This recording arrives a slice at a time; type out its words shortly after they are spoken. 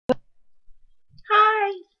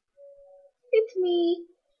it's me.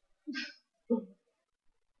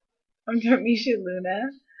 I'm Tarmeshia Luna.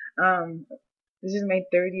 Um, this is my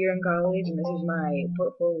third year in college, and this is my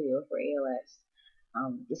portfolio for ALS.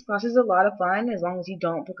 This class is a lot of fun as long as you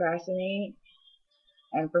don't procrastinate.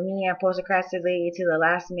 And for me, I procrastinated to the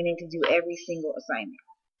last minute to do every single assignment.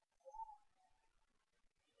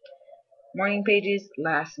 Morning pages,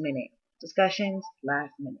 last minute. Discussions,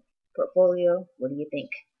 last minute. Portfolio, what do you think?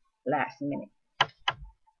 Last minute.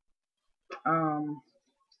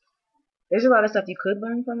 There's a lot of stuff you could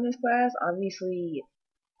learn from this class. Obviously,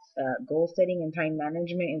 goal setting and time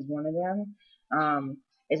management is one of them.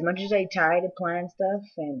 As much as I try to plan stuff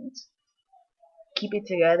and keep it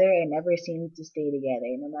together, it never seems to stay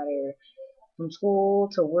together. No matter from school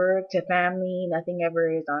to work to family, nothing ever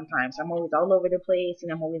is on time. So I'm always all over the place,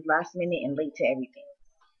 and I'm always last minute and late to everything.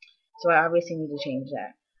 So I obviously need to change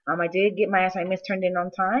that. I did get my assignments turned in on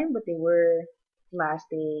time, but they were last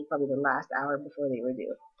day, probably the last hour before they were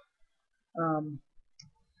due.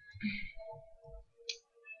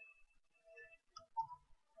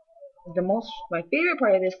 My favorite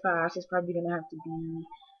part of this class is probably gonna have to be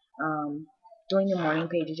doing the morning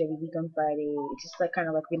pages every week on Friday. It's just like kind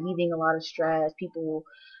of like relieving a lot of stress. People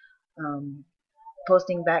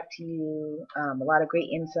posting back to you, a lot of great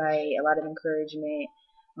insight, a lot of encouragement.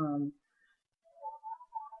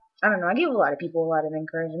 I don't know. I give a lot of people a lot of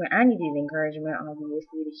encouragement. I needed encouragement,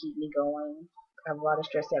 obviously, to keep me going. I have a lot of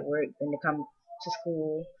stress at work, then to come to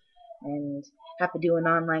school and have to do an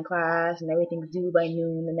online class, and everything's due by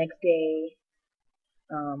noon the next day.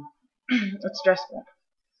 It's stressful,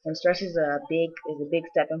 and stress is a big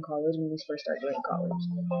step in college when you first start doing college.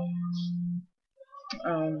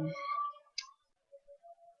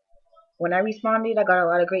 When I responded, I got a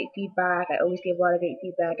lot of great feedback. I always give a lot of great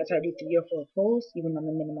feedback. I try to do 3 or 4 posts, even though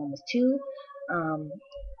the minimum was 2.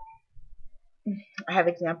 I have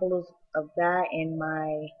examples of that in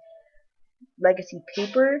my legacy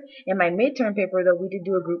paper. In my midterm paper, though, we did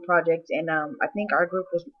do a group project, and I think our group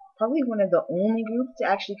was probably one of the only groups to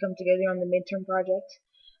actually come together on the midterm project.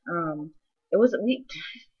 It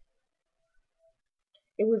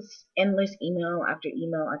was endless email after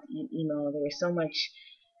email after email. There was so much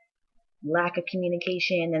lack of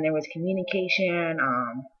communication, and there was communication.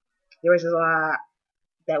 There was a lot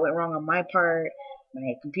that went wrong on my part.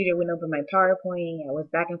 My computer wouldn't open my PowerPoint. I was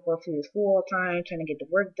back and forth to the school all the time trying to get the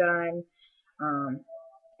work done.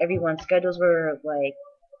 Everyone's schedules were like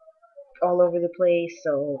all over the place.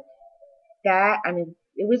 So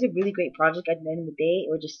it was a really great project at the end of the day. It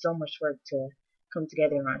was just so much work to come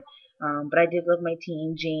together on. But I did love my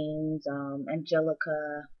team, James,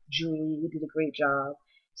 Angelica, Julie. We did a great job.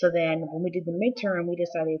 So then when we did the midterm, we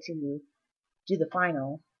decided to do the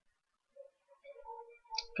final,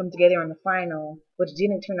 come together on the final, which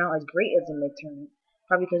didn't turn out as great as the midterm,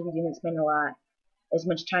 probably because we didn't spend as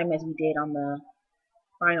much time as we did on the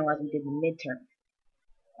final as we did the midterm.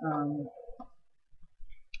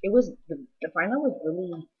 The final was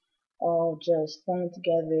really all just thrown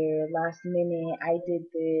together last minute. I did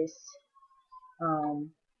this.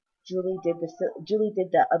 Julie did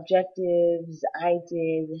the objectives. I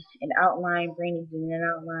did an outline. Brandy did an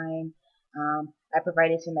outline. I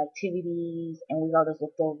provided some activities, and we all just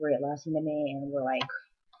looked over it last minute, and we're like,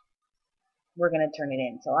 we're gonna turn it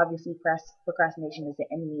in. So obviously, procrastination is the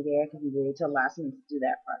enemy there because we waited till last minute to do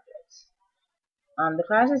that project. The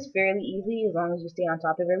class is fairly easy as long as you stay on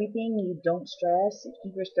top of everything. You don't stress.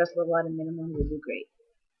 Keep your stress level at a minimum. You'll do great.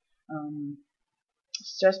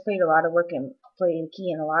 Stress played a lot of work and played a key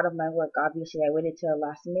in a lot of my work. Obviously, I waited till the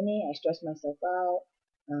last minute. I stressed myself out.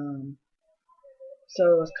 So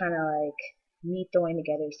it was kind of like me throwing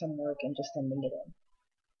together some work and just sending it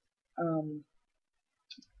in.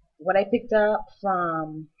 What I picked up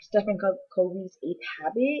from Stephen Covey's 8th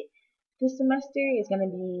Habit this semester is going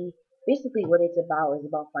to be basically what it's about. Is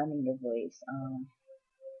about finding your voice.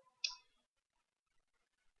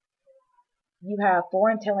 You have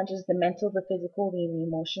 4 intelligences: the mental, the physical, the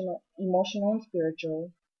emotional and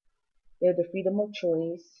spiritual. They're the freedom of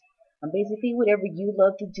choice. Basically, whatever you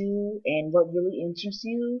love to do and what really interests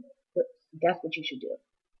you, that's what you should do.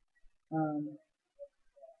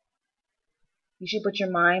 You should put your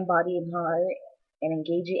mind, body, and heart and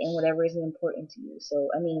engage it in whatever is important to you. So,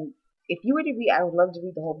 I mean, if you were to read, I would love to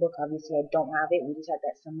read the whole book. Obviously, I don't have it. We just had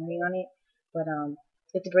that summary on it. But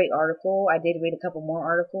it's a great article. I did read a couple more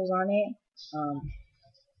articles on it.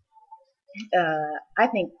 I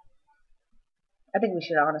think we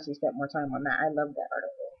should honestly spend more time on that. I love that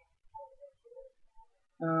article.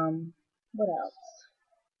 What else?